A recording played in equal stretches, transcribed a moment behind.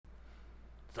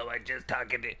So I just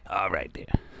talking to. All right, dear.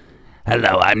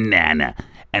 Hello, I'm Nana,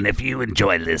 and if you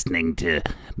enjoy listening to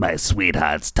my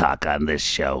sweethearts talk on this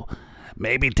show,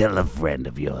 maybe tell a friend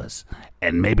of yours,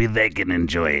 and maybe they can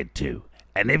enjoy it too.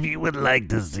 And if you would like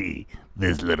to see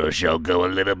this little show go a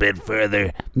little bit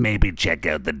further, maybe check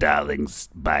out the Darlings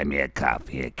Buy Me a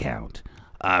Coffee account.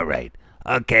 All right.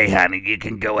 Okay, honey, you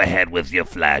can go ahead with your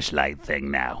flashlight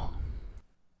thing now.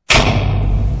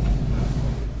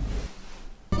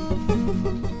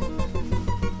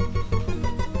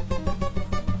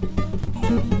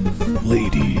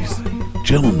 Ladies,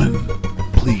 gentlemen,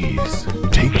 please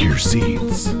take your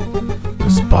seats. The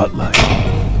spotlight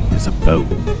is about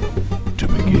to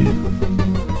begin.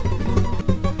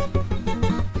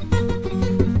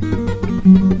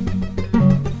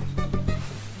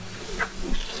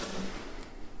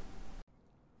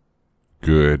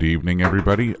 Good evening,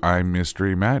 everybody. I'm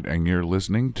Mystery Matt, and you're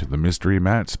listening to the Mystery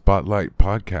Matt Spotlight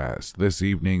Podcast. This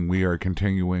evening, we are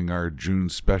continuing our June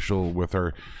special with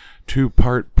our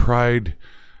two-part Pride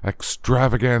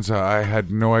extravaganza. I had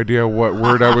no idea what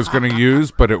word I was going to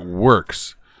use, but it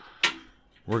works.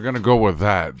 We're going to go with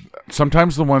that.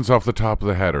 Sometimes the ones off the top of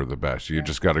the head are the best. You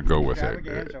just got to go with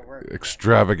it.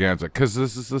 Extravaganza, because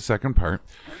this is the second part.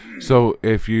 So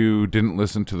if you didn't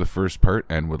listen to the first part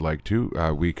and would like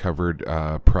to, we covered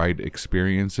Pride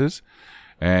experiences.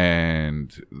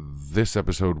 And this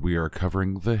episode, we are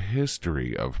covering the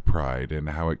history of Pride and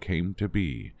how it came to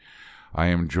be. I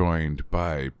am joined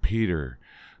by Peter,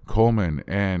 Coleman,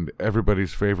 and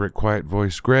everybody's favorite quiet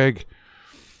voice, Greg.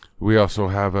 We also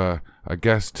have a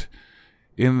guest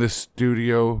in the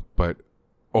studio, but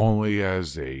only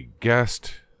as a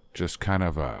guest, just kind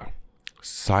of a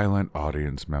silent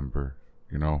audience member,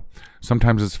 you know.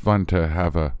 Sometimes it's fun to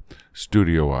have a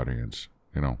studio audience,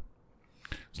 you know,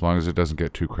 as long as it doesn't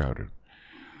get too crowded.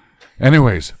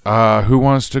 Anyways, who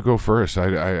wants to go first?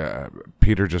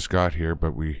 Peter just got here,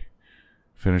 but we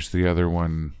finished the other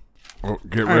one. Oh,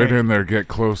 get right in there. Get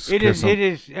close. It is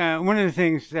one of the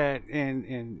things that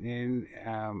in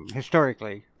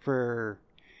historically for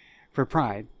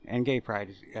Pride and Gay Pride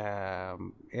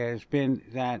has been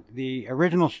that the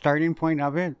original starting point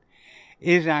of it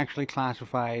is actually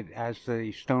classified as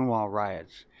the Stonewall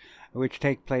Riots, which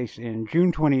take place in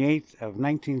June 28th of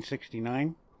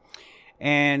 1969.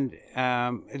 And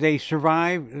they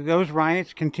survive. Those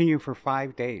riots continue for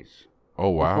 5 days. Oh,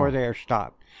 wow. Before they are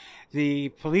stopped. The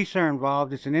police are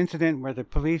involved. It's an incident where the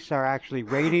police are actually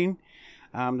raiding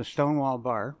the Stonewall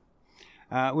Bar,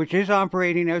 which is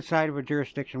operating outside of a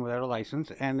jurisdiction without a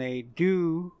license, and they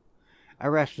do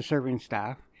arrest the serving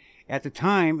staff. At the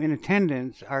time, in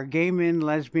attendance are gay men,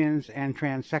 lesbians, and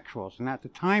transsexuals. And at the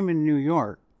time in New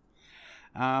York,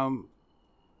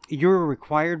 you were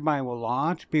required by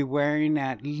law to be wearing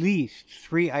at least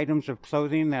 3 items of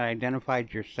clothing that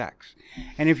identified your sex.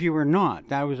 And if you were not,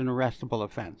 that was an arrestable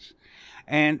offense.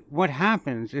 And what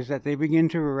happens is that they begin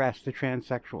to arrest the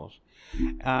transsexuals,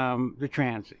 the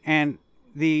trans. And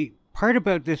the part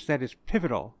about this that is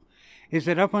pivotal is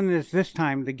that up on this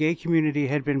time, the gay community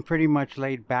had been pretty much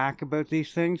laid back about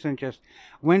these things and just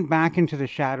went back into the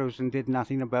shadows and did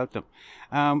nothing about them.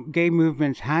 Gay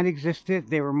movements had existed.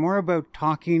 They were more about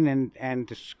talking and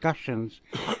discussions,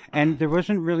 and there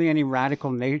wasn't really any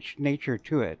radical nature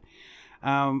to it.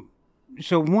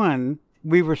 So one,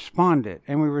 we responded,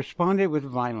 and we responded with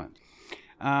violence.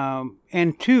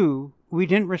 And two, we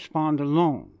didn't respond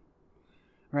alone,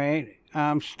 right?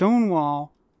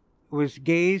 Stonewall was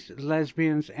gays,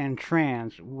 lesbians, and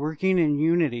trans working in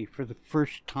unity for the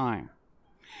first time.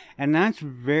 And that's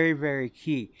very, very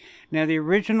key. Now, the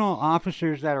original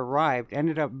officers that arrived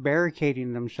ended up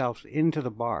barricading themselves into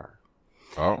the bar.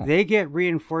 Oh. They get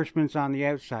reinforcements on the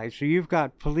outside. So you've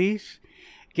got police,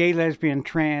 gay, lesbian,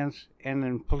 trans, and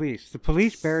then police. The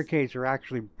police barricades are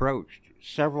actually broached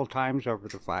several times over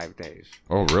the 5 days.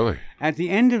 Oh, really? At the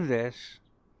end of this,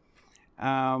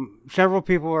 several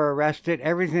people were arrested.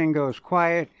 Everything goes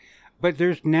quiet, but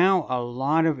there's now a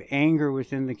lot of anger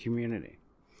within the community.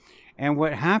 And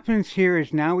what happens here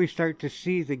is now we start to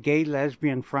see the gay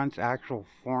lesbian front's actual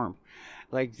form,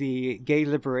 like the Gay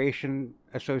Liberation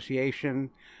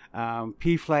Association.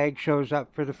 PFLAG shows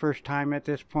up for the first time at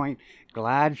this point.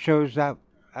 GLAAD shows up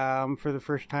for the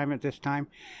first time at this time.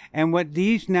 And what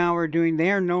these now are doing,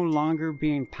 they are no longer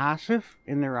being passive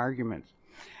in their arguments.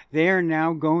 They are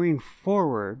now going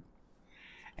forward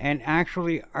and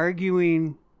actually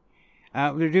arguing.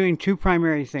 They're doing 2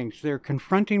 primary things. They're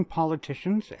confronting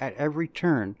politicians at every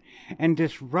turn and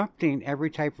disrupting every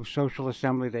type of social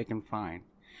assembly they can find,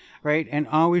 right? And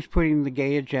always putting the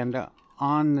gay agenda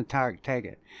on the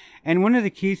target. And one of the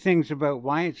key things about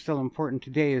why it's still important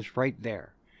today is right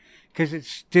there. because it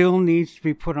still needs to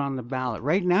be put on the ballot.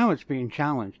 Right now it's being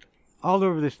challenged all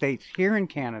over the states, here in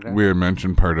Canada. We had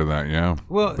mentioned part of that, yeah.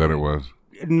 Well, that it was.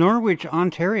 Norwich,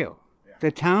 Ontario.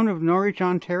 The town of Norwich,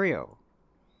 Ontario,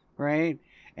 right,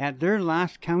 at their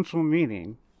last council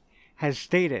meeting has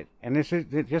stated, and this is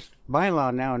just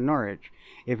bylaw now in Norwich,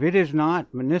 if it is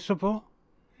not municipal,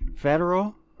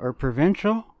 federal, or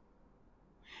provincial,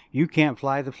 you can't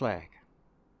fly the flag.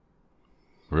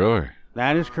 Really?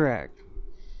 That is correct.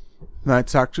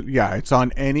 That's actually, yeah, it's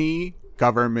on any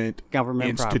government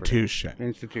institution.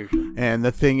 Institution. And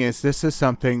the thing is, this is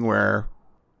something where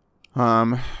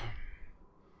I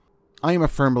am a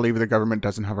firm believer the government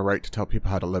doesn't have a right to tell people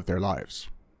how to live their lives.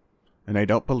 And I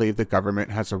don't believe the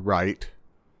government has a right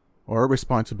or a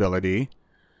responsibility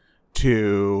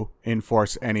to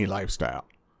enforce any lifestyle.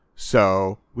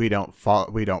 So we don't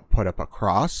put up a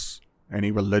cross,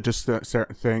 any religious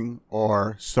thing,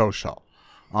 or social.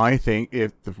 I think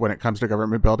when it comes to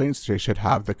government buildings, they should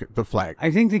have the flag.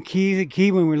 I think the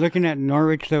key when we're looking at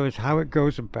Norwich, though, is how it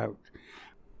goes about.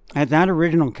 At that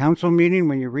original council meeting,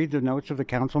 when you read the notes of the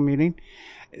council meeting,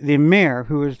 the mayor,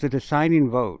 who is the deciding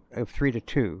vote of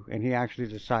 3-2, and he actually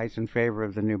decides in favor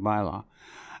of the new bylaw,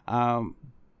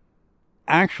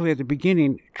 actually at the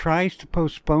beginning tries to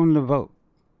postpone the vote.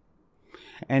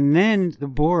 And then the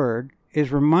board is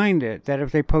reminded that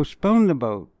if they postpone the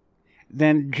vote,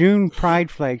 then June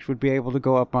pride flags would be able to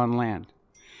go up on land.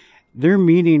 Their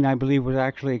meeting, I believe, was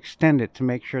actually extended to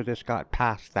make sure this got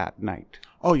passed that night.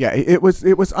 Oh yeah, it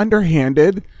was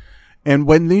underhanded, and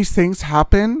when these things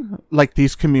happen, like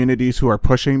these communities who are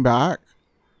pushing back,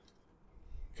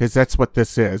 because that's what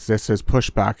this is. This is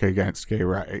pushback against gay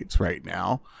rights right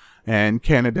now, and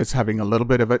Canada's having a little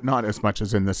bit of it, not as much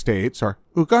as in the States or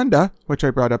Uganda, which I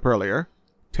brought up earlier,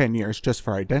 10 years just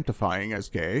for identifying as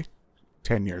gay.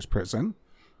 10 years prison,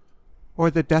 or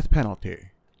the death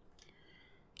penalty.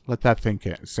 Let that sink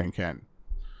in.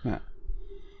 Yeah.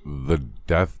 The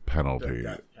death penalty.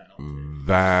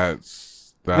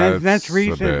 That's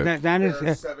recent. That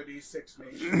is 76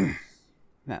 nations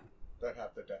that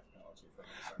have the death penalty.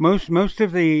 Most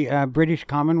of the British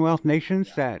Commonwealth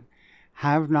nations that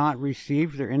have not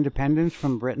received their independence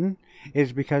from Britain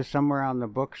is because somewhere on the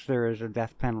books there is a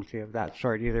death penalty of that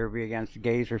sort, either be against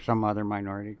gays or some other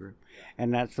minority group.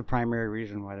 And that's the primary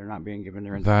reason why they're not being given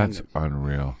their independence. That's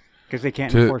unreal. Because they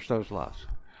can't enforce those laws.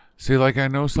 See, like, I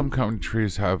know some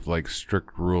countries have, like,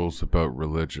 strict rules about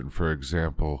religion. For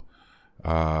example,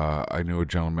 I knew a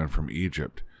gentleman from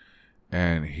Egypt,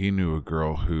 and he knew a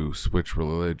girl who switched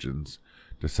religions,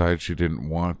 decided she didn't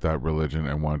want that religion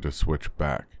and wanted to switch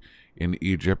back. In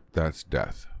Egypt, that's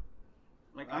death.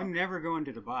 Like, I'm never going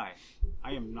to Dubai.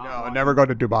 I am not. No, never go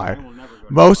to Dubai. I will never go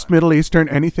to Most Dubai. Middle Eastern,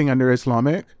 anything under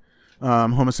Islamic,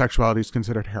 homosexuality is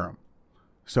considered haram.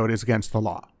 So it is against the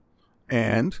law.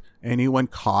 And anyone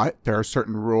caught, there are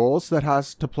certain rules that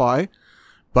has to apply,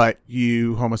 but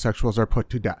you homosexuals are put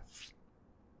to death.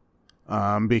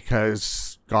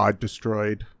 Because God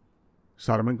destroyed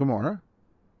Sodom and Gomorrah,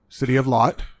 city of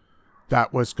Lot.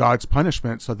 That was God's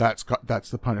punishment, so that's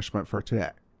the punishment for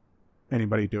today.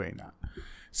 Anybody doing that.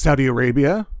 Saudi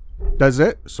Arabia does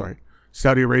it.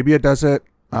 Saudi Arabia does it.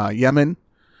 Yemen.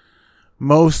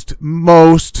 Most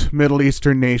Middle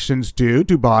Eastern nations do.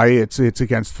 Dubai, it's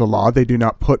against the law. They do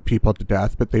not put people to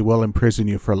death, but they will imprison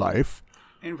you for life.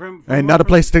 And not a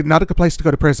good place to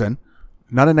go to prison.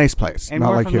 Not a nice place. And not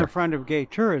more like from here. the front of gay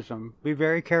tourism, be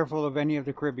very careful of any of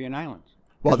the Caribbean islands.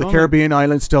 Well, the Caribbean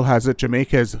islands still has it.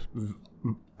 Jamaica is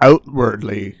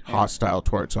outwardly hostile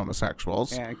towards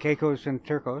homosexuals. Yeah, Caicos and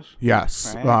Turcos.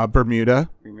 Yes. Right. Bermuda.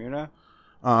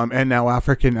 And now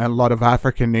a lot of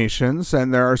African nations,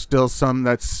 and there are still some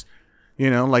that's,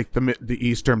 like the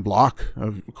Eastern Bloc,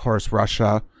 of course,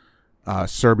 Russia,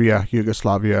 Serbia,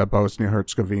 Yugoslavia, Bosnia,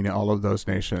 Herzegovina, all of those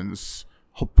nations,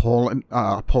 Poland,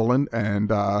 and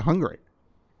Hungary.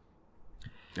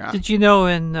 Yeah. Did you know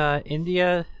in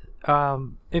India,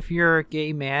 if you're a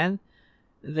gay man,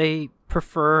 they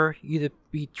prefer you to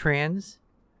be trans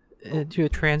to a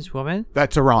trans woman?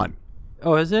 That's Iran.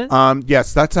 Oh, is it?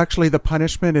 Yes, that's actually the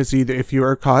punishment is either if you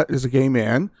are caught as a gay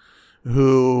man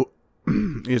who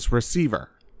is receiver.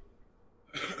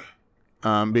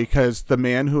 Because the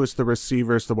man who is the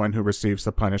receiver is the one who receives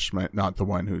the punishment, not the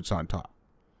one who's on top.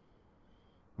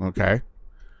 Okay?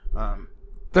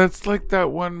 That's like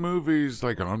that one movie. It's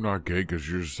like, I'm not gay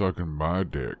because you're sucking my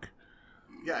dick.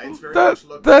 Yeah, it's very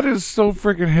that is so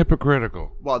freaking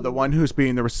hypocritical. Well, the one who's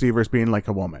being the receiver is being like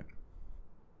a woman.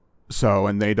 So,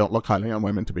 and they don't look highly on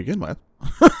women to begin with.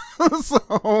 So,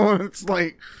 it's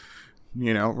like,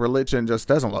 religion just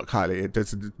doesn't look highly. It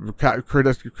doesn't,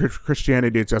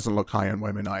 Christianity doesn't look high on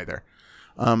women either.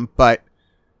 But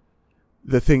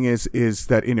the thing is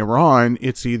that in Iran,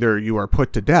 it's either you are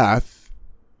put to death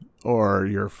or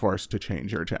you're forced to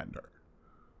change your gender.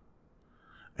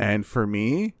 And for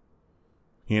me,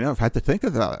 I've had to think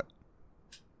about it.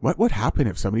 What would happen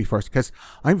if somebody forced? Because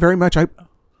I'm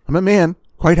a man,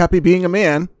 quite happy being a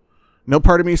man. No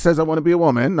part of me says I want to be a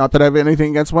woman. Not that I have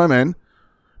anything against women,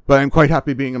 but I'm quite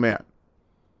happy being a man.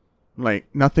 Like,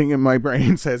 nothing in my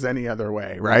brain says any other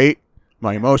way, right?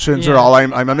 My emotions are all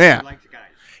I'm a man.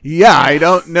 Yeah, I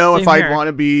don't know if I'd want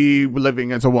to be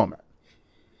living as a woman.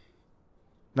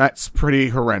 That's pretty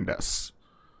horrendous.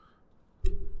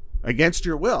 Against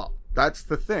your will. That's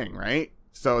the thing, right?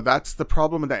 So that's the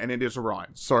problem with that, and it is Iran.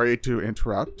 Sorry to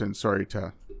interrupt, and sorry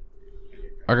to...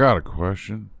 I got a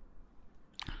question.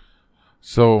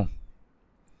 So,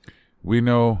 we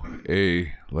know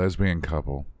a lesbian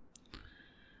couple,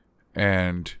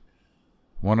 and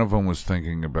one of them was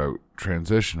thinking about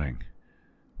transitioning.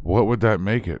 What would that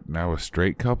make it? Now a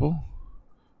straight couple?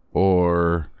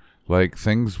 Or, like,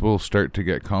 things will start to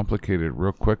get complicated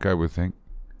real quick, I would think.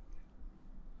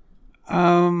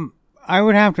 I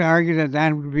would have to argue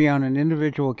that would be on an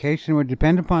individual case and would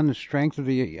depend upon the strength of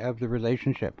the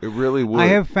relationship. It really would. I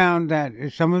have found that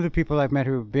some of the people I've met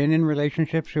who have been in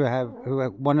relationships who have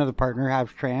one of the partner has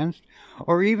trans,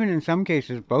 or even in some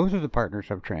cases both of the partners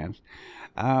have trans.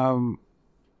 Some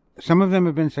of them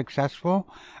have been successful,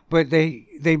 but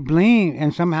they blame,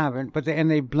 and some haven't, but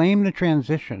they blame the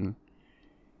transition.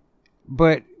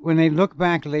 But when they look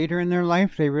back later in their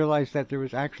life, they realize that there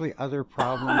was actually other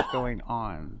problems going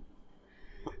on,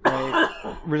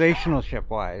 right?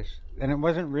 Relationship-wise. And it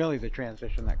wasn't really the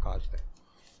transition that caused it.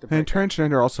 And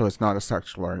transgender also is not a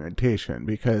sexual orientation,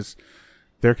 because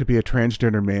there could be a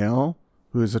transgender male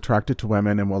who is attracted to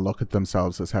women and will look at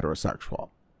themselves as heterosexual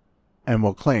and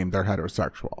will claim they're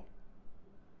heterosexual,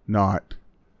 not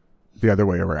the other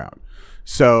way around.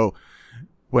 So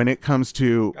when it comes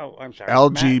to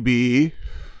LGB,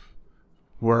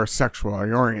 we're sexual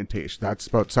orientation. That's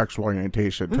about sexual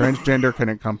orientation. Transgender can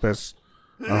encompass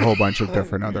a whole bunch of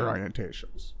different other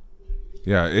orientations.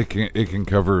 Yeah, it can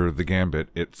cover the gambit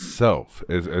itself.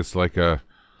 It's like I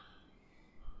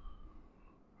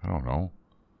don't know.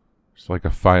 It's like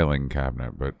a filing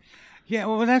cabinet, but yeah,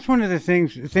 well, that's one of the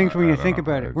things when you think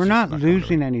about it. We're not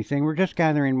losing anything. We're just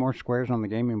gathering more squares on the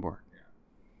gaming board.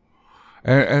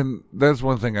 And that's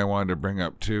one thing I wanted to bring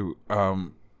up too.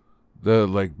 The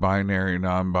like binary,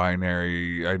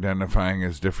 non-binary, identifying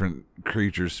as different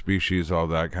creatures, species, all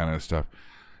that kind of stuff.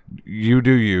 You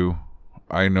do you.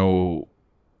 I know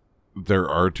there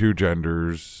are two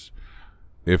genders.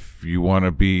 If you want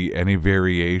to be any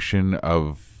variation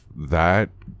of that,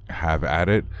 have at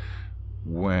it.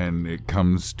 When it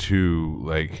comes to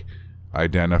like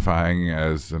identifying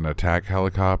as an attack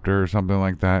helicopter or something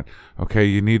like that, okay,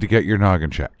 you need to get your noggin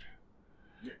checked.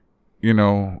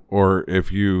 Or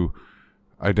if you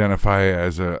identify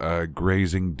as a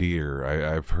grazing deer,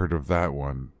 I've heard of that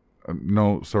one.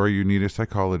 No, sorry, you need a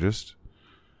psychologist.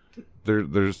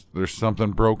 There's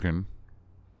something broken,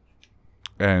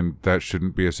 and that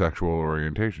shouldn't be a sexual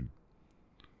orientation.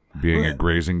 Being a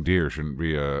grazing deer shouldn't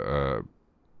be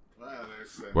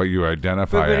what you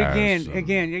identify as. But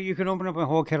again, you can open up a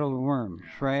whole kettle of worms,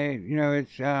 right?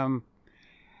 It's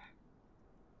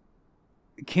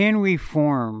can we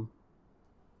form,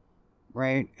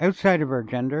 right, outside of our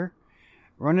gender?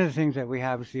 One of the things that we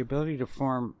have is the ability to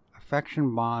form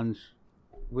affection bonds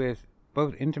with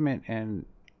both intimate and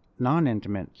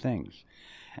non-intimate things,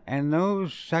 and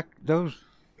those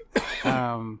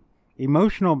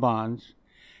emotional bonds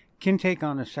can take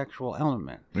on a sexual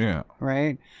element. Yeah.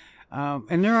 Right.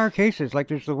 And there are cases, like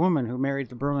there's the woman who married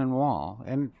the Berlin Wall,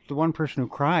 and the one person who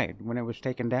cried when it was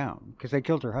taken down because they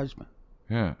killed her husband.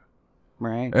 Yeah.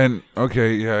 Right. And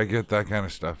okay, yeah, I get that kind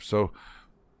of stuff. So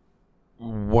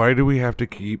why do we have to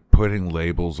keep putting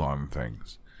labels on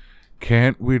things?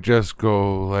 Can't we just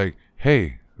go like,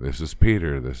 hey, this is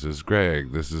Peter, this is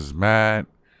Greg, this is Matt,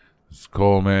 this is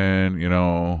Coleman,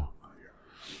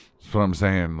 That's what I'm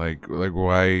saying. Like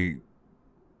why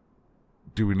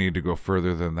do we need to go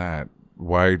further than that?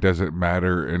 Why does it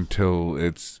matter until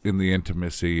it's in the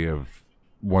intimacy of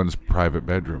one's private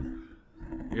bedroom?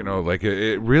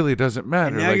 It really doesn't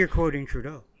matter. And now you're quoting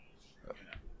Trudeau.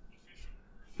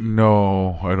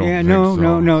 No, I don't think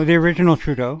so. No, the original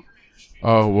Trudeau.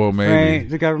 Oh, well, maybe. Right,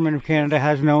 the government of Canada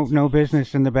has no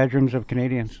business in the bedrooms of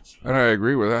Canadians. And I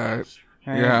agree with that.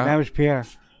 Right, yeah. That was Pierre.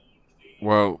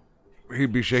 Well,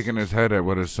 he'd be shaking his head at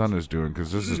what his son is doing,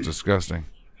 because this is disgusting.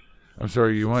 I'm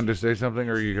sorry, you wanted to say something,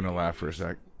 or are you going to laugh for a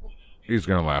sec? He's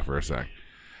going to laugh for a sec.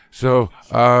 So,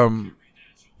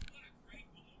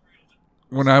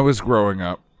 when I was growing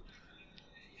up,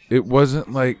 it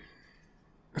wasn't like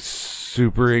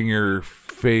super in your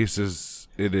face as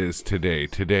it is today.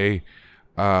 Today,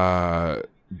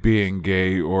 being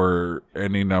gay or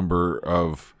any number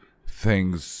of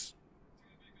things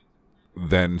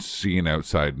then seen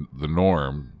outside the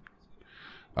norm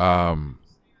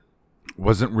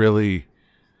wasn't really,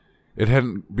 it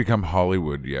hadn't become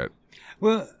Hollywood yet.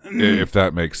 Well, If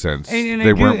that makes sense. and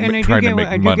They weren't I trying to get make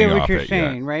I do money get what off you're it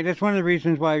saying, yet. right? That's one of the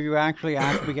reasons why you actually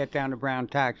ask to get down to brown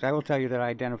tax. I will tell you that I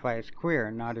identify as queer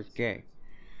and not as gay,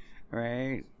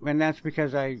 right? And that's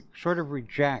because I sort of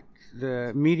reject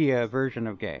the media version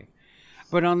of gay.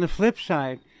 But on the flip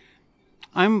side,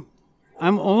 I'm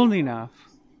old enough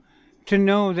to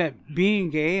know that being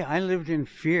gay, I lived in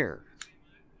fear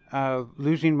of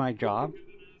losing my job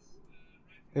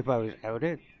if I was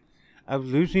outed, of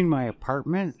losing my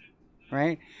apartment,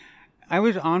 right? I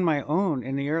was on my own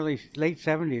in the late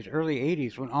 70s, early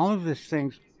 80s, when all of these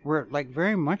things were like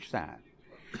very much that,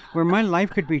 where my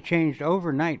life could be changed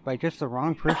overnight by just the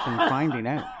wrong person finding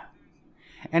out.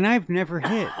 And I've never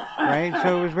hid, right?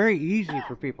 So it was very easy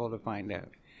for people to find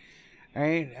out,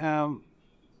 right?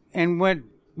 And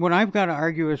what I've got to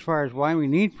argue as far as why we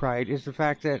need pride is the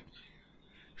fact that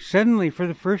suddenly, for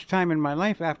the first time in my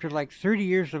life, after like 30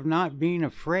 years of not being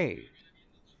afraid,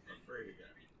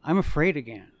 I'm afraid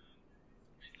again.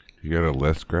 You got a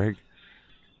list, Greg?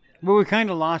 Well, we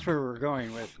kind of lost where we were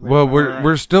going with. Well,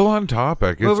 we're still on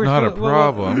topic. It's not a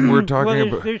problem. We're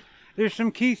talking about. There's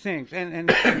some key things, and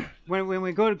when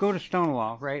we go to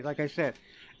Stonewall, right? Like I said,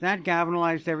 that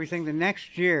galvanized everything. The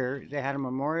next year, they had a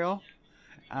memorial,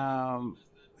 and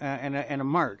a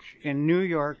march in New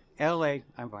York, L.A.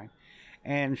 I'm fine,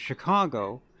 and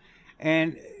Chicago,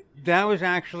 and that was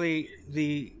actually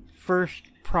the first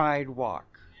Pride walk.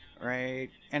 Right,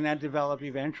 and that developed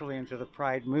eventually into the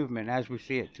Pride movement as we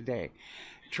see it today.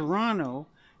 Toronto,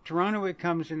 it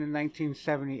comes in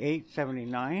 1978,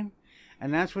 79,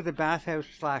 and that's with the Bathhouse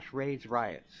 / Raids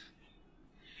riots.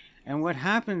 And what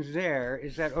happens there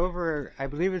is that over, I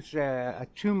believe it's a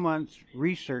 2-month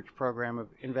research program of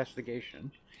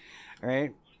investigation,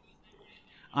 right?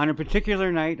 On a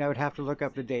particular night, I would have to look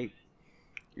up the date,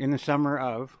 in the summer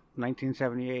of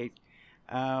 1978,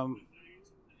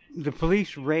 the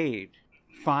police raid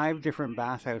 5 different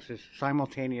bathhouses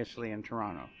simultaneously in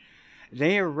Toronto.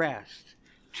 They arrest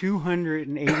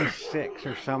 286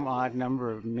 or some odd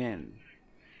number of men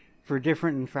for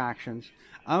different infractions.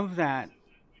 Of that,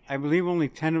 I believe only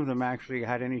 10 of them actually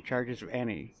had any charges of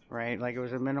any, right? Like it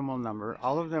was a minimal number.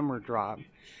 All of them were dropped.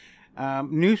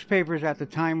 Newspapers at the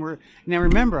time were... Now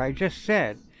remember, I just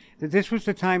said that this was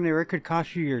the time where it could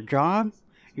cost you your job,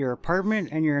 your apartment,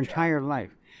 and your entire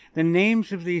life. The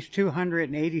names of these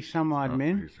 280 some odd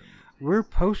men were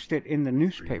posted in the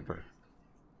newspaper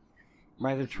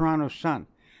by the Toronto Sun,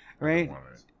 right?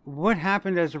 What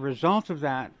happened as a result of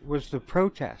that was the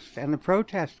protest, and the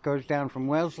protest goes down from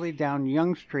Wellesley down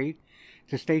Yonge Street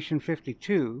to Station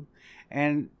 52,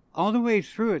 and all the way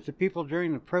through it, the people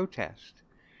during the protest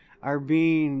are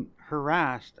being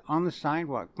harassed on the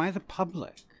sidewalk by the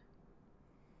public.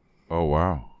 Oh,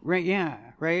 wow. Right, yeah,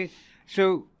 right?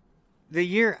 So the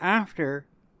year after,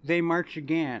 they march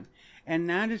again. And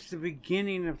that is the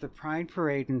beginning of the Pride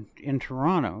Parade in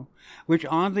Toronto, which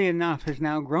oddly enough has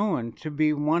now grown to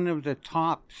be one of the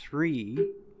top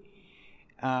 3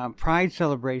 Pride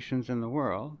celebrations in the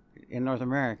world, in North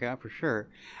America for sure,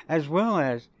 as well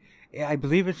as, I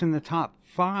believe it's in the top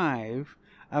 5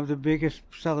 of the biggest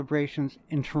celebrations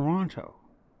in Toronto,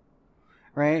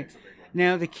 right?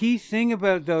 Now, the key thing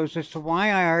about those as to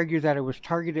why I argue that it was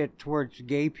targeted towards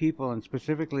gay people and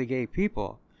specifically gay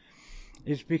people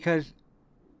is because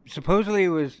supposedly it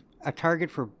was a target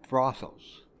for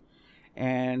brothels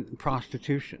and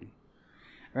prostitution,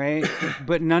 right?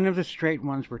 But none of the straight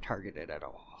ones were targeted at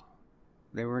all.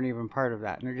 They weren't even part of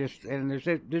that. And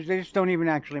they just don't even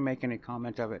actually make any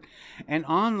comment of it. And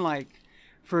unlike,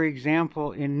 for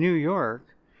example, in New York,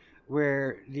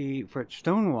 where for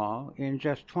Stonewall, in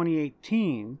just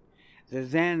 2018, the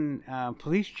then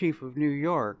police chief of New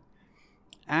York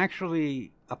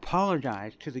actually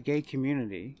apologized to the gay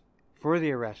community for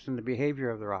the arrest and the behavior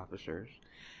of their officers,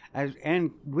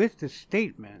 and with the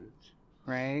statement,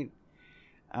 right,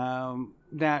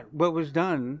 that what was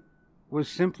done was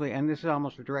simply, and this is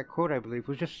almost a direct quote, I believe,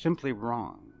 was just simply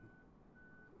wrong.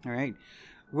 All right?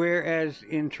 Whereas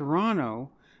in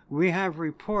Toronto, we have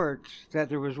reports that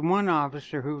there was one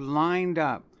officer who lined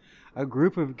up a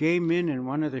group of gay men in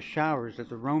one of the showers at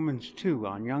the Romans 2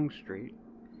 on Yonge Street.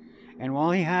 And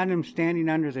while he had them standing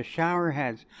under the shower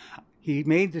heads, he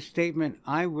made the statement,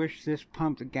 "I wish this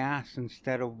pumped gas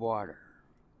instead of water."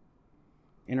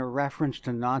 in a reference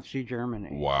to Nazi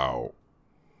Germany. Wow.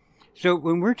 So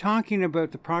when we're talking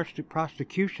about the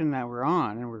prosecution that we're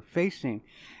on and we're facing,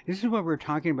 this is what we're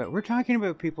talking about. We're talking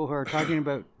about people who are talking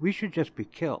about we should just be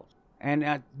killed. And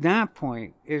at that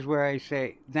point is where I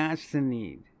say that's the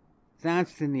need.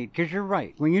 That's the need. Because you're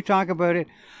right. When you talk about it,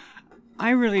 I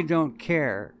really don't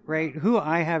care, right, who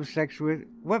I have sex with.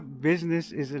 What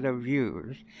business is it of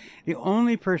yours? The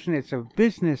only person it's of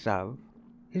business of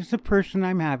is the person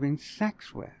I'm having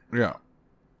sex with. Yeah.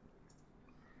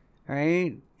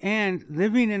 Right? And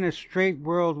living in a straight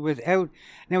world without...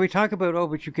 Now, we talk about, oh,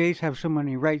 but you gays have so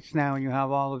many rights now and you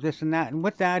have all of this and that. And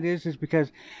what that is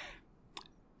because,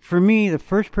 for me, the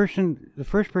first person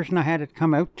I had to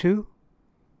come out to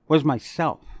was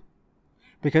myself.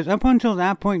 Because up until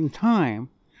that point in time,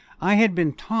 I had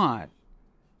been taught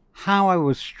how I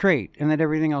was straight and that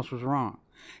everything else was wrong.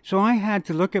 So I had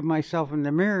to look at myself in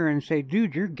the mirror and say,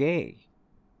 dude, you're gay.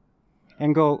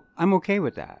 And go, I'm okay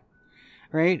with that.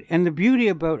 Right? And the beauty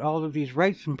about all of these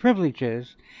rights and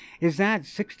privileges is that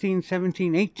 16,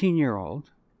 17,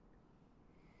 18-year-old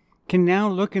can now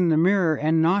look in the mirror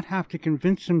and not have to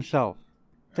convince himself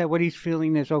that what he's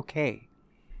feeling is okay.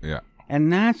 Yeah.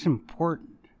 And that's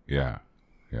important. Yeah.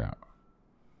 Yeah.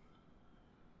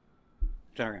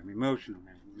 Sorry, I'm emotional,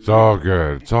 man. It's all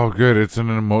good. It's all good. It's an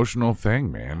emotional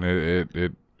thing, man.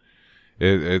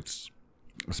 It's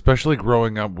especially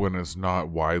growing up when it's not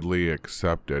widely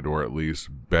accepted, or at least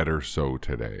better so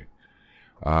today.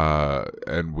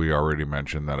 And we already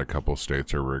mentioned that a couple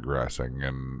states are regressing,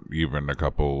 and even a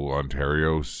couple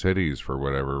Ontario cities, for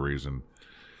whatever reason,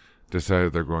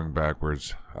 decided they're going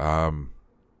backwards. I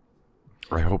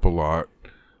hope a lot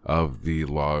of the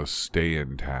laws stay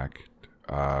intact.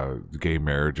 Gay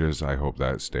marriages, I hope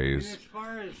that stays. And as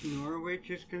far as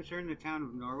Norwich is concerned, the town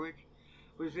of Norwich,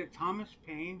 was it Thomas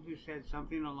Paine who said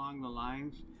something along the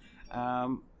lines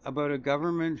about a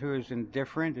government who is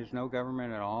indifferent is no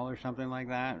government at all, or something like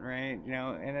that, right? You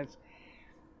know, and it's,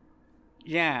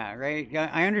 yeah, right.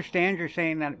 I understand you're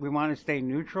saying that we want to stay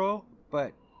neutral,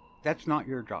 but that's not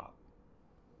your job.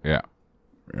 Yeah.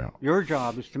 Yeah. Your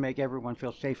job is to make everyone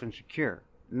feel safe and secure,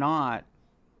 not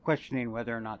questioning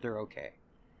whether or not they're okay.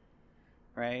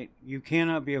 Right? You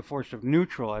cannot be a force of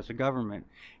neutral as a government.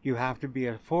 You have to be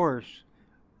a force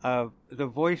of the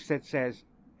voice that says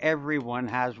everyone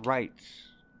has rights.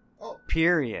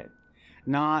 Period.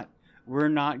 Not, we're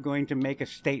not going to make a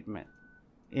statement.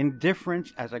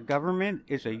 Indifference as a government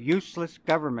is a useless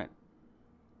government.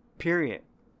 Period.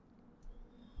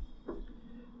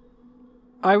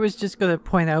 I was just going to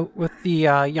point out with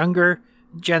the younger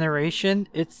generation,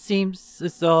 it seems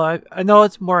as though I know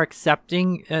it's more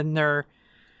accepting in their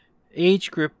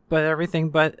age group, but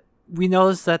we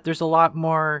notice that there's a lot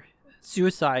more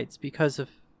suicides because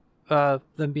of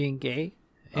them being gay,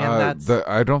 and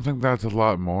I don't think that's a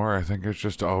lot more. I think it's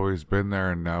just always been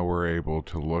there, and now we're able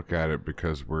to look at it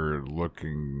because we're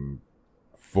looking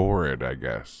for it, I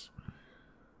guess.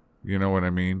 You know what I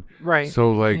mean? Right. So,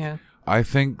 like, yeah. I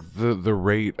think the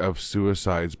rate of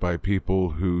suicides by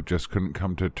people who just couldn't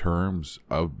come to terms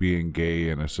of being gay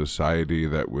in a society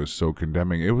that was so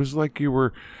condemning. It was like you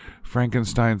were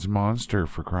Frankenstein's monster,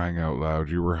 for crying out loud.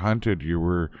 You were hunted. You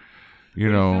were,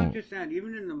 you know. It's not just that.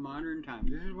 Even in the modern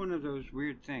times, this is one of those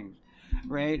weird things,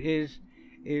 right? Is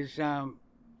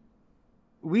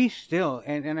we still,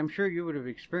 and I'm sure you would have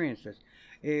experienced this,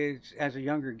 is as a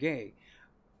younger gay,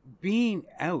 being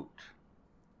out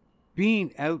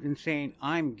and saying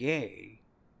I'm gay,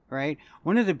 right?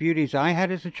 One of the beauties I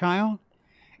had as a child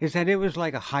is that it was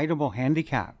like a hideable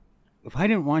handicap. If I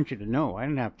didn't want you to know, I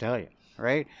didn't have to tell you,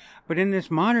 right? But in this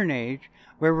modern age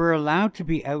where we're allowed to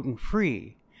be out and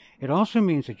free, it also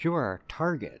means that you are a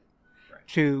target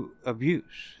to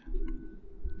abuse.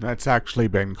 That's actually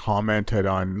been commented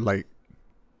on, like,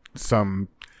 some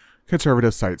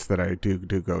conservative sites that I do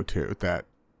go to, that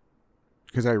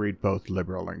because I read both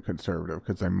liberal and conservative,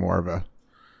 because I'm more of a,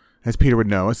 as Peter would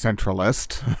know, a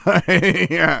centralist.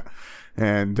 Yeah.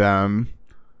 And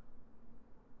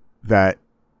that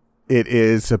it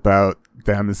is about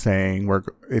them saying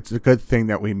it's a good thing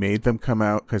that we made them come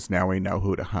out, because now we know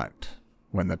who to hunt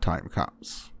when the time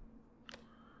comes.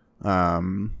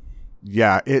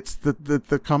 Yeah, it's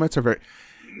the comments are very,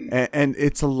 and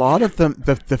it's a lot of them,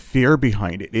 the fear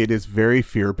behind it. It is very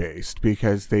fear-based,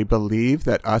 because they believe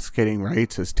that us getting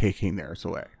rights is taking theirs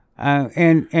away.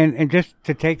 And just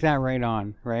to take that right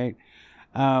on, right?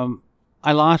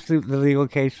 I lost the legal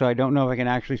case, so I don't know if I can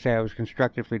actually say I was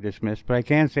constructively dismissed, but I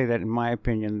can say that in my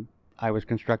opinion, I was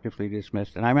constructively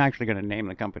dismissed, and I'm actually going to name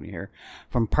the company here,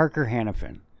 from Parker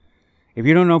Hannifin. If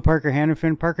you don't know Parker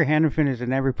Hannifin is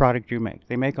in every product you make.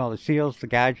 They make all the seals, the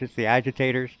gadgets, the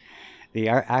agitators, the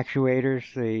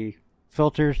actuators, the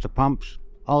filters, the pumps,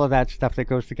 all of that stuff that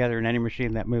goes together in any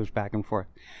machine that moves back and forth.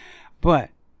 But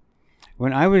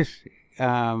when I was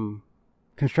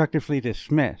constructively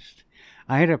dismissed,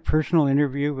 I had a personal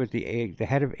interview with the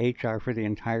head of HR for the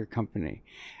entire company.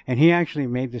 And he actually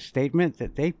made the statement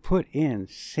that they put in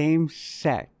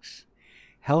same-sex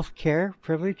health care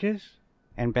privileges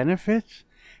and benefits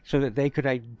so that they could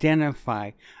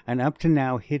identify an up to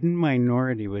now hidden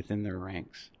minority within their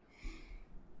ranks.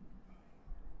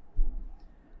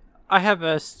 I have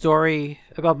a story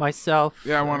about myself.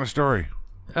 Yeah, I want a story.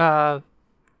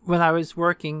 When I was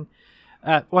working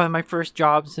at one of my first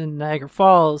jobs in Niagara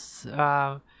Falls,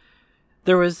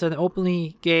 there was an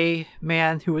openly gay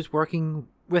man who was working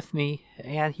with me,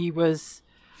 and he was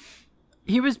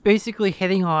basically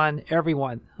hitting on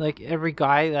everyone, like every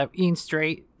guy, that being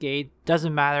straight, gay,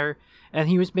 doesn't matter, and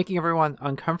he was making everyone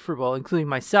uncomfortable, including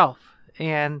myself.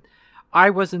 And I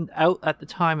wasn't out at the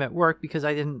time at work because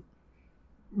I didn't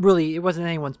really, it wasn't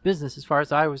anyone's business as far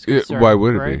as I was concerned. Why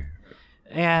would it right? be?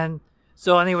 And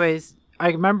so anyways, I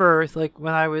remember like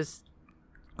when I was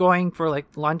going for like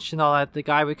lunch and all that, the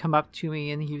guy would come up to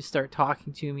me and he would start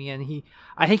talking to me, and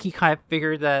I think he kind of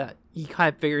figured that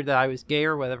I was gay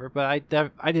or whatever, but I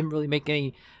didn't really make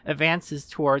any advances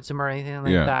towards him or anything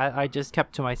like that. I just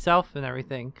kept to myself and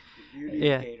everything.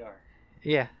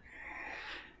 Yeah.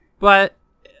 But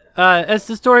as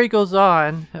the story goes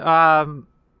on,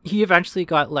 he eventually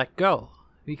got let go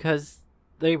because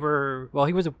he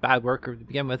was a bad worker to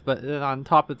begin with, but then on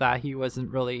top of that, he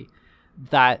wasn't really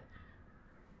that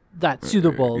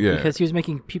suitable because he was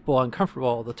making people uncomfortable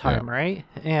all the time, right?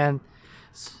 And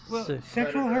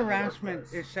sexual harassment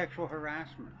is sexual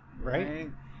harassment, right?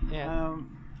 Yeah.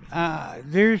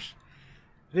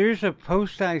 There's a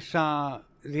post I saw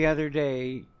the other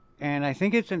day, and I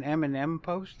think it's an Eminem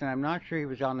post, and I'm not sure he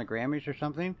was on the Grammys or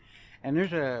something. And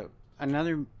there's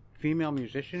another female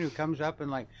musician who comes up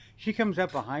and like she comes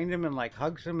up behind him and like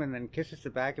hugs him and then kisses the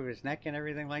back of his neck and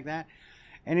everything like that.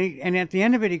 And at the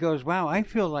end of it, he goes, "Wow, I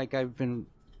feel like I've been,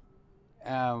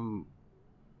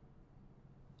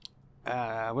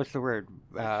 what's the word?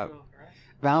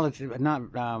 Violated.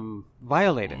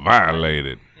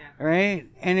 Violated. Right?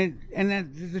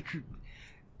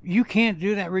 You can't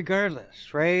do that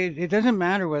regardless, right? It doesn't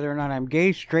matter whether or not I'm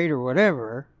gay, straight, or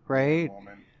whatever, right?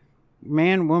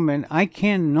 Man, woman, I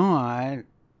cannot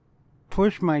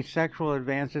push my sexual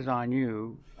advances on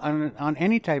you on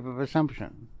any type of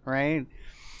assumption, right?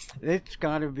 It's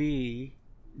got to be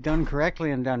done correctly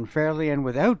and done fairly, and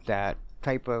without that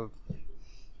type of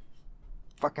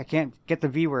I can't get the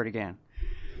V word again.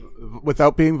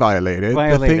 Without being violated.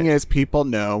 The thing is, people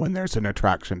know when there's an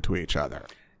attraction to each other.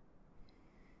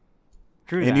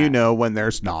 True and that. you know when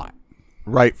there's not,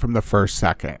 right from the first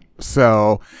second.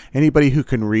 So anybody who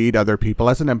can read other people,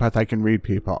 as an empath, I can read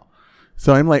people.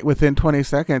 So I'm like, within 20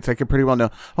 seconds, I can pretty well know,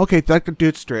 okay, that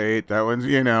dude's straight, that one's,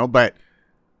 but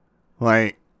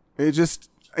like,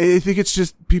 I think it's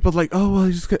just people like, oh,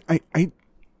 well,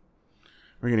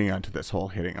 we're getting onto this whole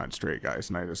hitting on straight guys,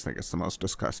 and I just think it's the most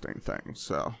disgusting thing,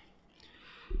 so.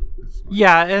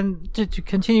 Yeah, and to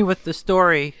continue with the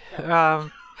story,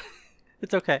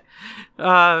 it's okay.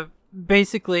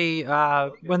 Basically,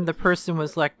 when the person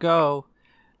was let go,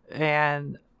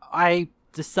 and I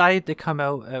decided to come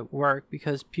out at work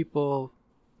because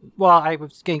I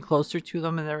was getting closer to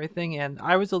them and everything, and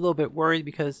I was a little bit worried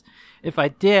because if I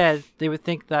did, they would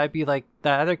think that I'd be like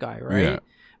that other guy, right? Yeah.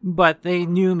 But they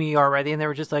knew me already, and they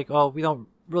were just like, "Oh, we don't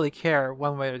really care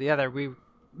one way or the other.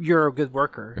 You're a good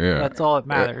worker. Yeah, that's all that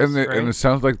matters." And it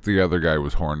sounds like the other guy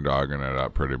was horn dogging it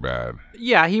up pretty bad.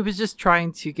 Yeah, he was just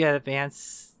trying to get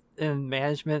advance in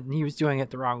management, and he was doing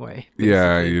it the wrong way.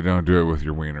 Yeah, you don't do it with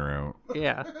your wiener out.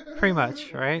 Yeah, pretty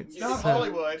much, right? It's not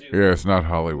Hollywood. Yeah, it's not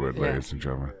Hollywood, ladies and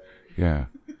gentlemen. Yeah.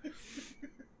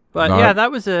 But yeah,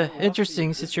 that was an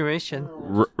interesting situation.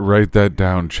 Write that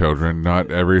down, children. Not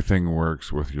everything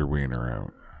works with your wiener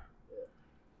out.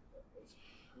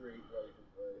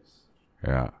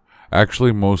 Yeah.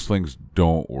 Actually, most things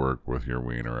don't work with your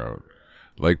wiener out.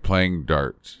 Like playing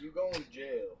darts. You go in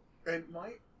jail. And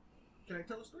can I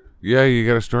tell a story? Yeah, you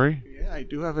got a story? Yeah, I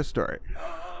do have a story.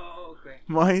 Oh, okay.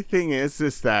 My thing is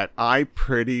that I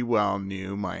pretty well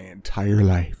knew my entire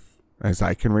life, as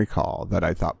I can recall, that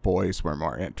I thought boys were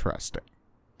more interesting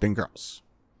than girls.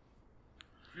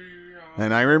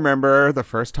 And I remember the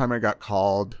first time I got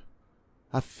called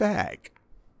a fag.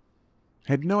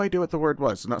 I had no idea what the word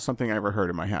was. It's not something I ever heard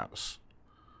in my house.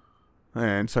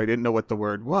 And so I didn't know what the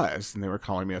word was. And they were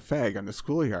calling me a fag on the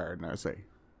schoolyard. And I was like,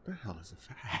 the hell is a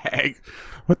fag?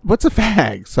 What's a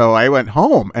fag? So I went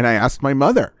home and I asked my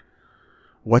mother,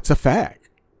 what's a fag?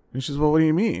 And she says, well, what do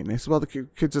you mean? I said, well, the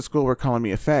kids at school were calling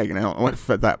me a fag, and I don't know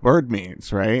what that word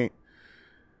means, right?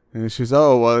 And she says,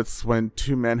 oh, well, it's when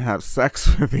two men have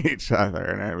sex with each other.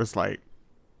 And I was like,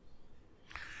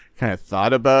 kind of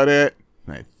thought about it.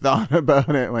 And I thought about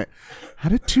it. And went, how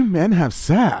did two men have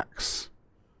sex?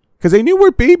 Because I knew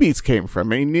where babies came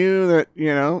from. I knew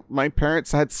that, my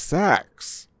parents had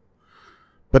sex.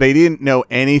 But I didn't know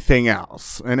anything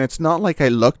else. And it's not like I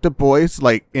looked at boys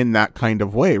like in that kind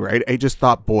of way, right? I just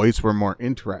thought boys were more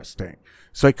interesting.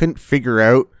 So I couldn't figure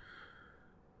out.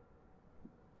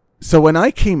 So when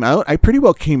I came out, I pretty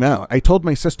well came out. I told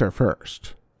my sister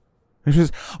first. And she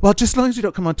says, well, just as long as you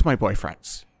don't come on to my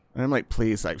boyfriends. And I'm like,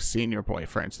 please, I've seen your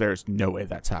boyfriends. There's no way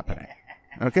that's happening.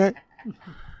 Okay?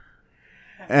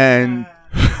 And,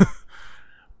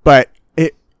 but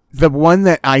the one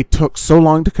that I took so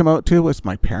long to come out to was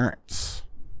my parents.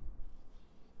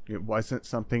 It wasn't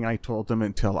something I told them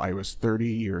until I was 30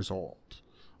 years old.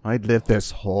 I'd lived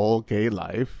this whole gay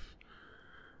life.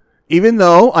 Even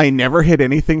though I never hid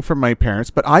anything from my parents,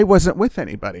 but I wasn't with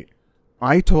anybody.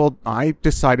 I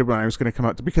decided when I was going to come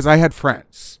out because I had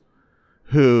friends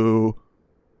who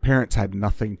parents had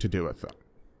nothing to do with them.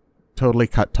 Totally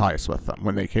cut ties with them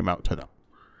when they came out to them.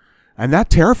 And that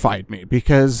terrified me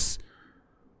because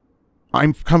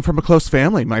I'm come from a close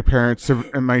family. My parents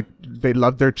they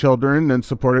loved their children and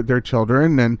supported their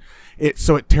children, and it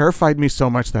terrified me so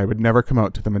much that I would never come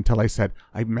out to them until I said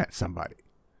I met somebody,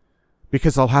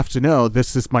 because I'll have to know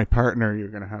this is my partner. You're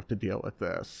going to have to deal with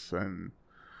this, and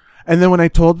then when I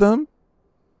told them,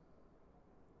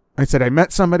 I said I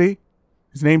met somebody.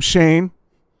 His name's Shane.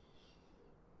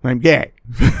 I'm gay,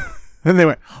 and they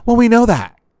went, "Well, we know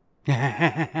that."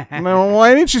 No,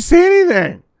 why didn't you say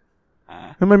anything?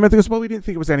 And my mother goes, well, we didn't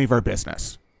think it was any of our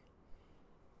business.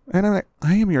 And I'm like,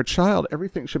 I am your child.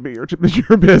 Everything should be your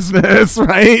business,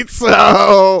 right?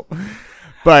 So,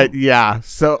 but yeah.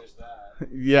 So,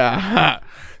 yeah.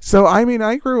 So, I mean,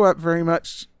 I grew up very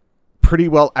much pretty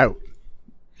well out.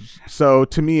 So,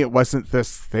 to me, it wasn't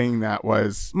this thing that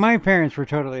was... My parents were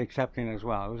totally accepting as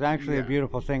well. It was actually a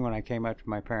beautiful thing when I came out to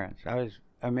my parents. I was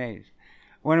amazed.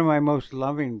 One of my most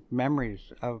loving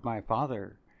memories of my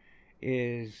father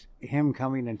is him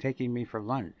coming and taking me for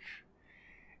lunch.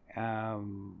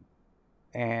 And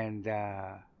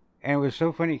it was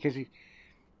so funny because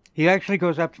he actually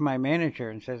goes up to my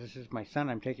manager and says, this is my son,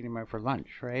 I'm taking him out for lunch,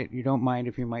 right? You don't mind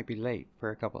if you might be late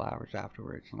for a couple hours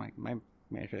afterwards. I'm like, my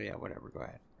manager, yeah, whatever, go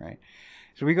ahead, right?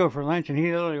 So we go for lunch, and he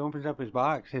literally opens up his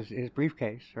box, his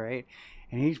briefcase, right?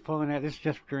 And he's pulling out, this is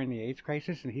just during the AIDS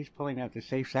crisis, and he's pulling out the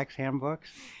safe sex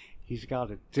handbooks. He's got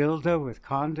a dildo with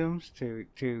condoms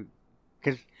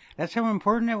because that's how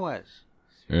important it was.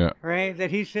 Yeah. Right?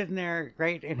 That he's sitting there,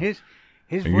 right? And his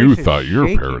And voice you is thought your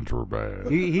shaking. parents were bad.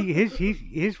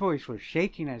 His voice was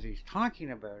shaking as he's talking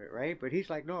about it, right? But he's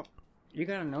like, no, you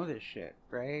got to know this shit,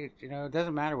 right? It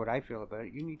doesn't matter what I feel about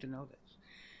it. You need to know this,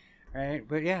 right?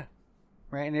 But yeah,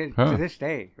 right? And to this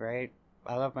day, right?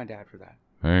 I love my dad for that.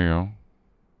 There you go.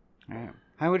 Yeah.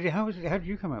 How did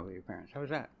you come out with your parents? How was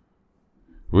that?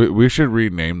 We should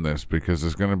rename this because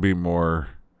there's going to be more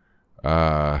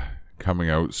coming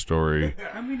out story.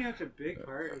 Coming out's a big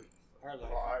part of our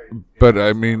life. But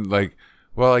I mean,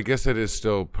 I guess it is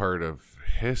still part of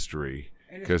history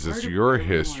because it's your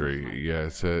history. Yeah,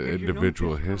 it's an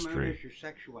individual history. It's your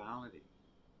sexuality.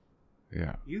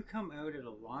 Yeah. You come out at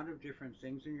a lot of different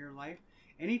things in your life.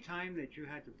 Anytime that you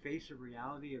had to face a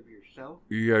reality of yourself,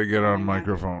 You got to get on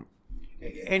microphone.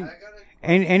 and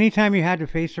anytime you had to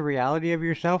face a reality of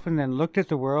yourself and then looked at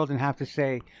the world and have to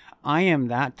say, I am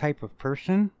that type of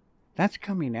person, that's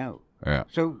coming out. Yeah.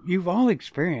 So you've all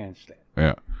experienced it.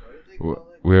 Yeah.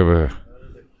 We have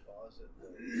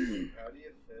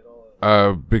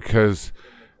a... because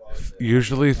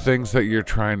usually things that you're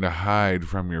trying to hide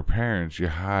from your parents, you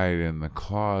hide in the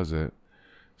closet.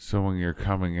 So when you're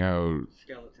coming out,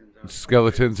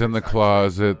 skeletons in the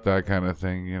closet, that kind of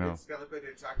thing,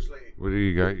 It's actually... What do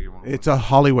you got? It's a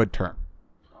Hollywood term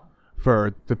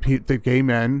for the gay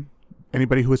men,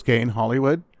 anybody who is gay in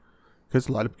Hollywood, because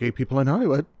a lot of gay people in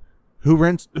Hollywood. Who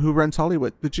runs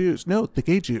Hollywood? The Jews. No, the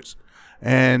gay Jews.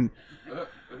 And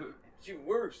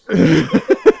worse.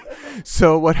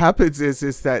 So what happens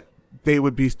is that they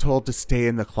would be told to stay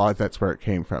in the closet. That's where it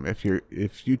came from. If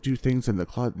you do things in the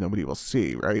closet, nobody will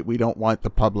see, right? We don't want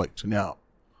the public to know.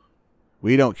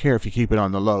 We don't care if you keep it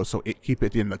on the low, so keep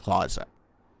it in the closet.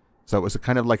 So it was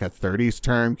kind of like a 30s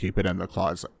term, keep it in the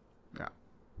closet. Yeah.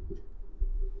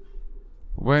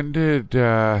 When did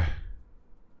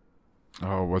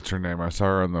Oh, what's her name? I saw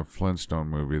her on the Flintstone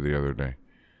movie the other day.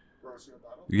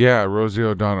 Yeah, Rosie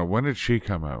O'Donnell. When did she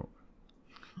come out?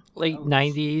 Late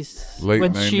 90s. Late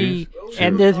when 90s? she She-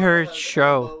 ended her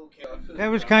show. That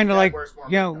was kind of like,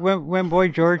 when Boy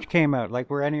George came out, like,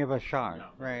 were any of us shocked,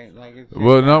 right? Like, it's just,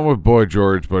 Well, not with Boy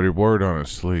George, but he wore it on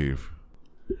his sleeve.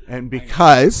 And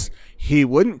because he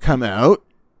wouldn't come out,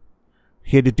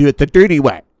 he had to do it the dirty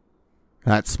way.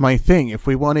 That's my thing. If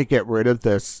we want to get rid of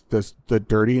the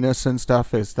dirtiness and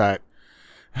stuff, is that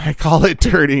I call it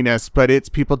dirtiness, but it's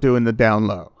people doing the down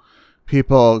low.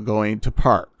 People going to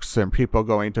parks and people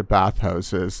going to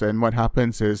bathhouses. And what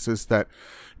happens is that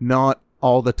not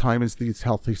all the time is these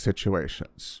healthy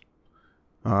situations.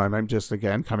 And I'm just,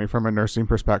 again, coming from a nursing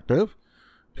perspective.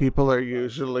 People are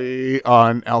usually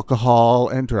on alcohol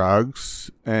and drugs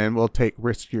and will take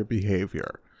riskier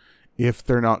behavior if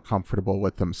they're not comfortable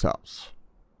with themselves.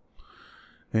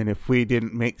 And if we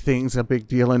didn't make things a big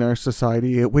deal in our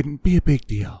society, it wouldn't be a big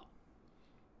deal.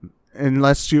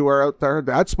 Unless you are out there,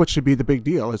 that's what should be the big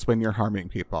deal, is when you're harming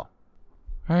people.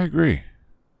 I agree.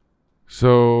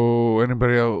 So,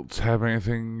 anybody else have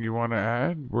anything you want to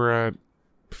add? We're at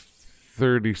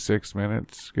 36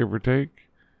 minutes, give or take.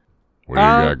 What do you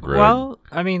got, Greg? Well,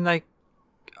 I mean, like,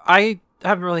 I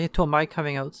haven't really told my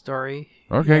coming out story.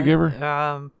 Okay, yet. give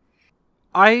her.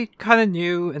 I kind of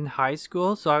knew in high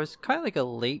school, so I was kind of like a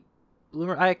late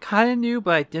bloomer. I kind of knew,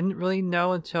 but I didn't really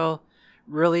know until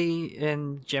really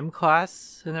in gym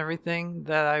class and everything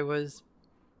that I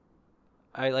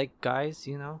like guys,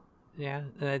 you know? Yeah,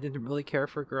 and I didn't really care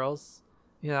for girls,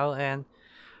 you know, and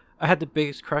I had the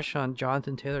biggest crush on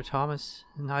Jonathan Taylor Thomas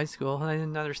in high school, and I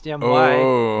didn't understand why.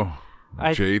 Oh,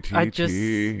 I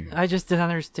JTT. I just didn't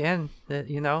understand that,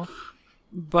 you know?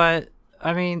 But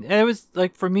I mean, and it was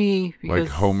like for me because Like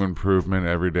Home Improvement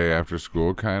every day after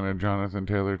school kind of Jonathan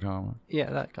Taylor Thomas? yeah,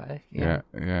 that guy. Yeah.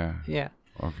 Yeah.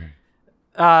 Okay.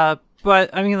 But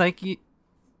I mean, like,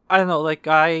 I don't know, like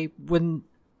I wouldn't.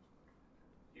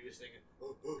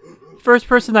 First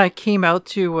person I came out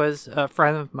to was a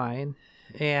friend of mine,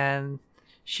 and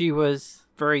she was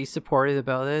very supportive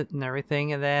about it and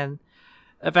everything. And then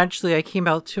eventually I came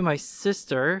out to my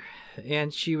sister,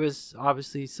 and she was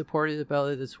obviously supportive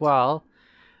about it as well.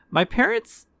 My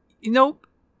parents, you know,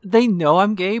 they know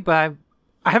I'm gay, but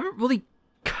I haven't really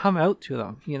come out to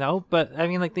them, you know? But I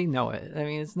mean, like, they know it. I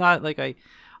mean, it's not like I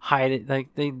hide it. Like,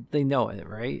 they know it,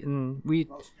 right? And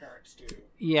Most parents do.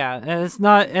 yeah, and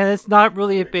it's not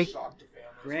really a big,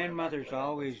 grandmothers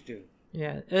always do.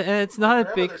 yeah, and it's not a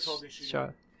big grandmother told me she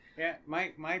shock. Yeah,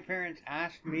 my parents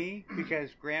asked me because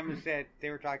Grandma said they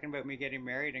were talking about me getting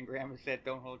married, and Grandma said,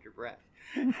 "Don't hold your breath."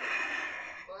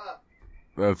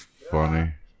 That's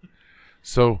funny.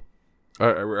 So,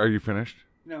 are you finished?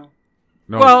 No.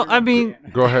 No. Well, I mean,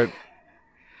 Go ahead.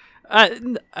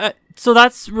 so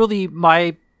that's really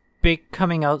my big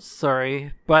coming out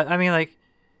story. But I mean, like,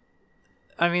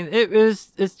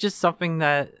 it's just something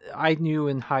that I knew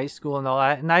in high school and all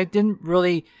that, and I didn't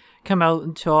really come out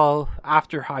until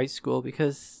after high school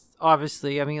because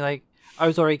obviously, I mean, like, I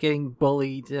was already getting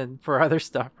bullied and for other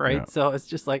stuff, right? Yeah. So it's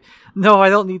just like, no, I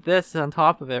don't need this on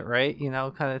top of it, right? You know,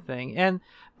 kind of thing. And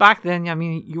back then, I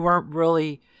mean, you weren't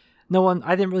really,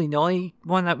 I didn't really know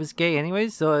anyone that was gay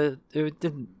anyways, so it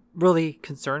didn't really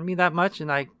concern me that much,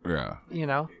 and I, Yeah. you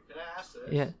know, Can I ask this?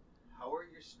 yeah. How are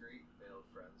your straight male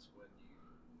friends when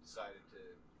you decided to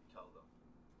tell them?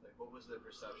 Like, what was the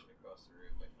perception across the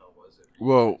room? Like, how was it?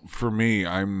 Well, for me,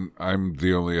 I'm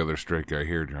the only other straight guy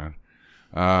here, John.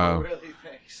 Oh, really?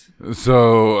 Thanks.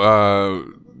 So,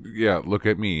 yeah, look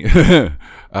at me.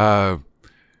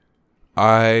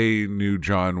 I knew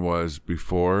John was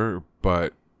before,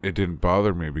 but it didn't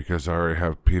bother me because I already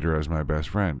have Peter as my best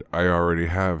friend. I already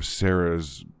have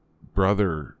Sarah's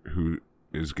brother who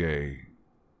is gay,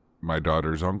 my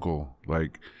daughter's uncle.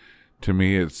 Like, to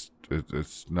me, it's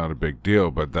not a big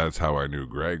deal, but that's how I knew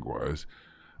Greg was.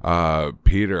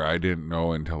 Peter, I didn't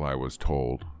know until I was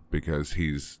told because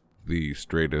he's the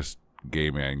straightest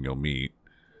gay man you'll meet.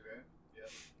 Okay. Yep.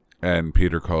 And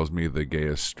Peter calls me the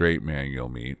gayest straight man you'll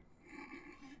meet.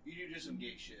 You do some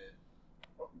gay shit.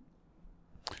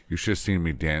 You should have seen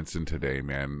me dancing today,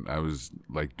 man. I was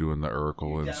like doing the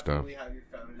Urkel and stuff. Definitely have your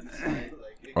feminine side.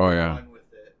 Like, Oh, go yeah. on with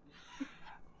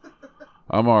it.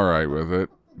 I'm alright with it.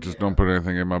 Just don't put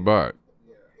anything in my butt.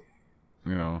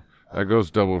 You know, that goes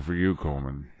double for you,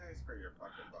 Coleman.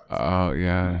 Oh,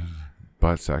 yeah.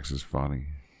 Butt sex is funny.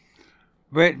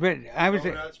 But I was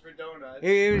Donuts for donuts.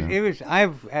 it was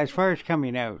as far as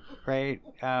coming out, right?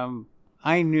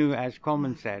 I knew, as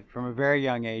Coleman said, from a very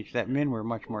young age that men were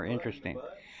much more interesting,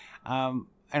 and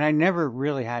I never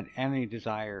really had any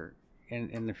desire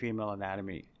in the female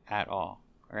anatomy at all,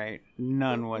 right?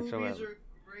 None Movies whatsoever. are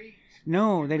great.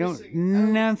 No, they don't. Missing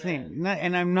out, Nothing.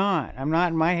 And I'm not. I'm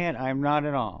not in my head. I'm not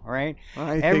at all. Right.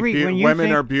 I Every- think when you women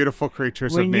think- are beautiful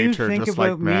creatures of when you nature, think just about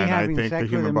like me men. I having think the sex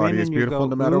with human a body man is and you beautiful go,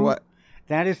 no matter "Ooh," what.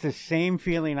 That is the same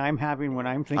feeling I'm having when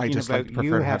I'm thinking just about like prefer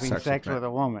you to have having sex sex with with men.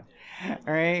 a woman.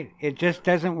 All right. It just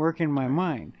doesn't work in my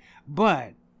mind.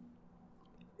 But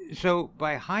so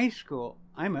by high school,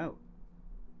 I'm out.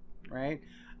 Right.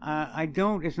 I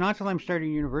don't. It's not till I'm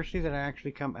starting university that I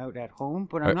actually come out at home.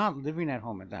 But I'm not living at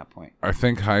home at that point. I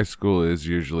think high school is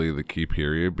usually the key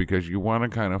period because you want to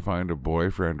kind of find a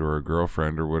boyfriend or a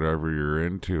girlfriend or whatever you're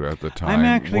into at the time. I'm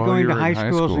actually while going to you're in high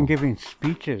schools school. and giving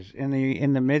speeches in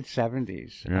the mid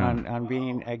 70s Yeah. on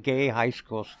being a gay high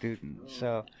school student.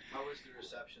 So How was the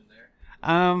reception there?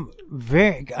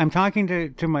 I'm talking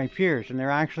to my peers, and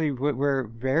they're actually were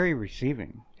very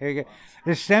receiving. There you go.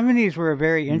 The 70s were a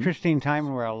very interesting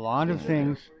time where a lot of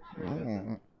things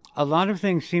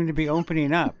seem to be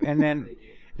opening up, and then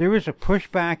there was a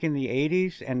pushback in the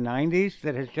 80s and 90s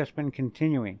that has just been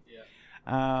continuing.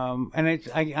 And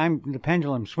I'm the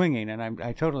pendulum swinging, and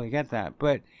I totally get that.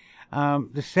 But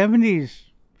the 70s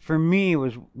for me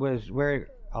was where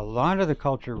a lot of the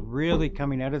culture really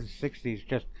coming out of the 60s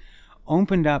just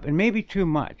opened up, and maybe too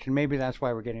much, and maybe that's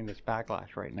why we're getting this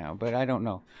backlash right now. But I don't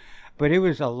know. But it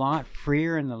was a lot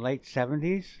freer in the late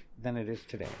 70s than it is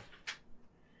today.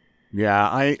 Yeah,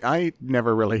 I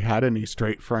never really had any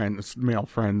straight friends, male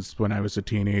friends when I was a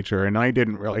teenager, and I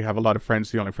didn't really have a lot of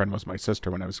friends. The only friend was my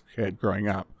sister when I was a kid growing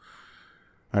up.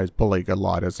 I was bullied a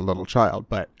lot as a little child,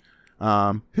 but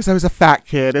because I was a fat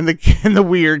kid and the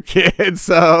weird kid,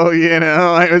 so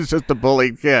I was just a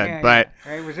bullied kid. Yeah, but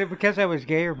yeah. Right? Was it because I was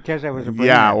gay or because I was a brainer?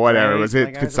 yeah, whatever. Right? Was it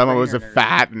Like, I because someone was a brainer nerd.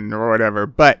 fat and or whatever?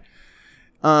 But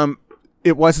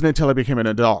it wasn't until I became an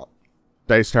adult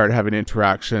that I started having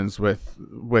interactions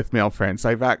with male friends.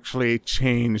 I've actually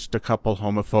changed a couple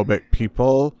homophobic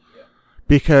people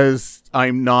because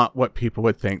I'm not what people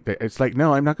would think. That it's like,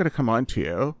 no, I'm not going to come on to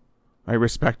you. I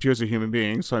respect you as a human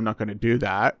being, so I'm not going to do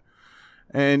that.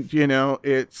 And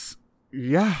it's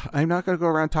I'm not going to go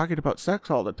around talking about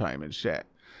sex all the time and shit.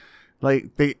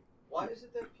 Like Why is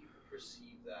it that people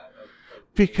perceive that?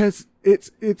 because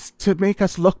it's to make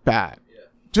us look bad. Yeah.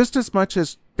 Just as much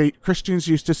as Christians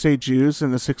used to say Jews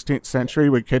in the 16th century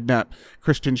would kidnap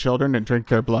Christian children and drink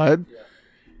their blood. Yeah.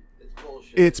 It's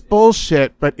bullshit. It's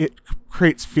bullshit, but it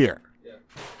creates fear. Yeah.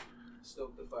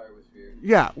 Stoke the fire with fear.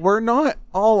 Yeah,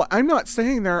 I'm not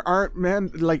saying there aren't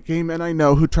men, like gay men I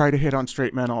know, who try to hit on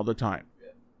straight men all the time.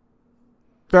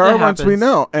 There It are ones we happens.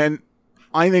 know, and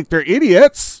I think they're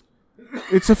idiots.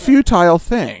 It's a futile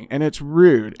thing, and it's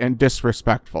rude and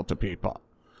disrespectful to people.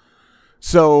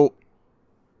 So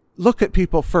look at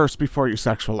people first before you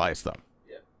sexualize them.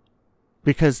 Yeah.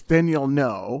 Because then you'll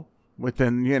know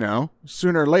within,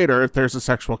 sooner or later if there's a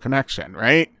sexual connection,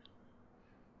 right?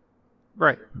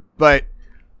 Right. But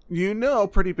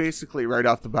pretty basically right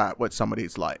off the bat what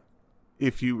somebody's like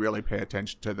if you really pay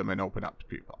attention to them and open up to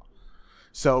people.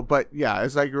 So, but yeah,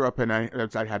 as I grew up and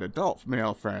as I had adult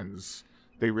male friends,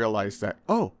 they realized that,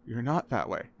 oh, you're not that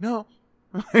way. No,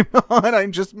 I'm not.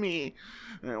 I'm just me.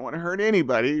 I don't want to hurt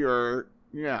anybody or,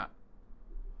 yeah.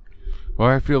 Well,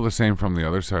 I feel the same from the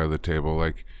other side of the table.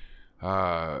 Like,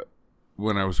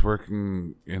 when I was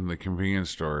working in the convenience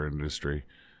store industry,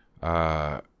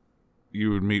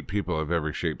 you would meet people of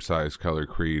every shape, size, color,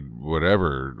 creed,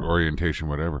 whatever, orientation,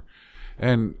 whatever.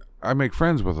 And I make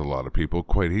friends with a lot of people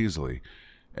quite easily.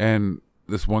 And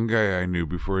this one guy I knew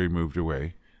before he moved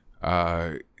away,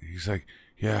 he's like,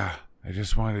 yeah, I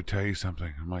just wanted to tell you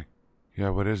something. I'm like, yeah,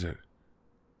 what is it?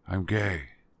 I'm gay.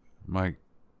 I'm like,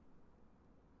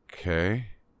 okay.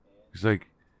 He's like,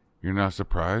 you're not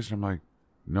surprised? I'm like,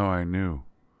 no, I knew.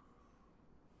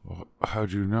 Well,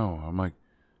 how'd you know? I'm like,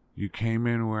 you came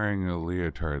in wearing a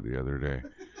leotard the other day.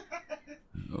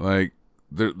 Like,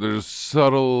 there's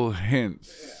subtle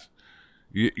hints.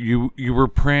 You were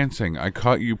prancing. I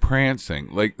caught you prancing.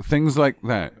 Like, things like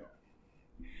that.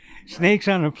 Snakes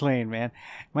on a Plane, man.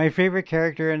 My favorite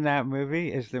character in that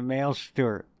movie is the male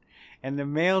steward. And the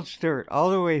male steward, all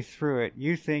the way through it,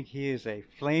 you think he is a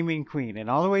flaming queen. And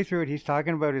all the way through it, he's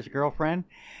talking about his girlfriend,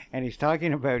 and he's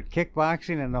talking about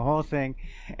kickboxing and the whole thing.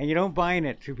 And you don't buy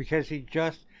it because he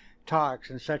just talks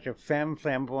in such a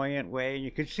flamboyant way. And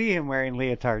you could see him wearing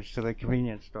leotards to the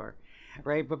convenience store,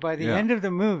 right? But by the Yeah. end of the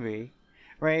movie,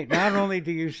 right, not only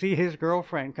do you see his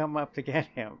girlfriend come up to get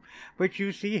him, but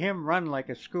you see him run like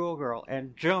a schoolgirl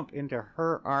and jump into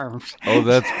her arms. Oh,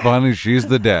 that's funny. She's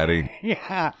the daddy.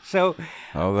 Yeah, so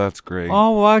Oh, that's great.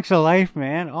 all walks of life,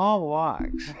 man, all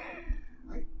walks.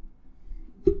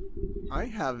 I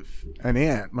have an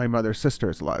aunt. My mother's sister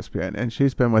is a lesbian, and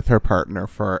she's been with her partner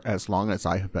for as long as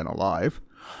I have been alive.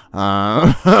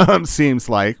 Seems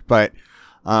like, but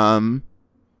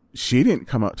she didn't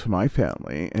come out to my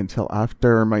family until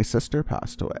after my sister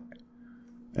passed away.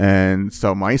 And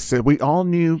so we all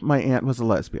knew my aunt was a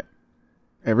lesbian.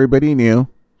 Everybody knew.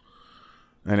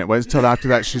 And it wasn't until after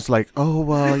that she's like, oh,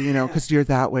 well, you know, because you're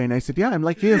that way. And I said, yeah, I'm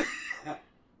like you.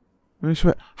 And she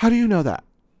went, how do you know that?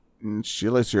 And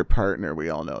Sheila's your partner. We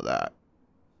all know that.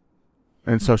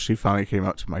 And so she finally came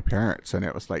out to my parents, and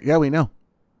it was like, yeah, we know.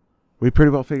 We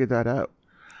pretty well figured that out.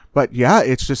 But yeah,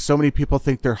 it's just so many people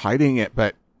think they're hiding it,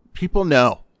 but people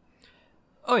know.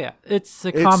 Oh yeah, it's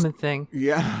a common thing.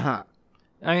 Yeah.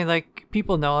 I mean, like,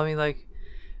 people know. I mean, like,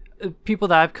 people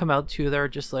that I've come out to, they're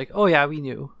just like, oh yeah, we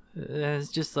knew. And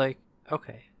it's just like,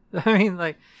 okay. I mean,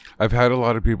 like, I've had a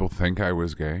lot of people think I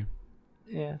was gay.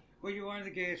 yeah. Well, you are the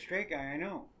gayest straight guy I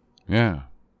know. Yeah.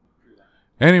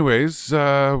 Anyways,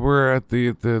 we're at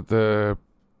the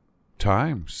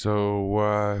time,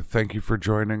 so thank you for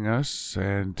joining us,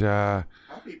 and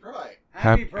Happy Pride.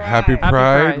 Happy Pride. Happy Happy Pride.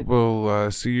 Pride. We'll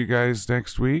see you guys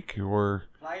next week, or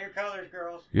Fly your colors,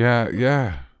 girls.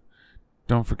 yeah.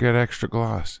 Don't forget extra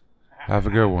gloss. Have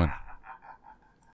a good one.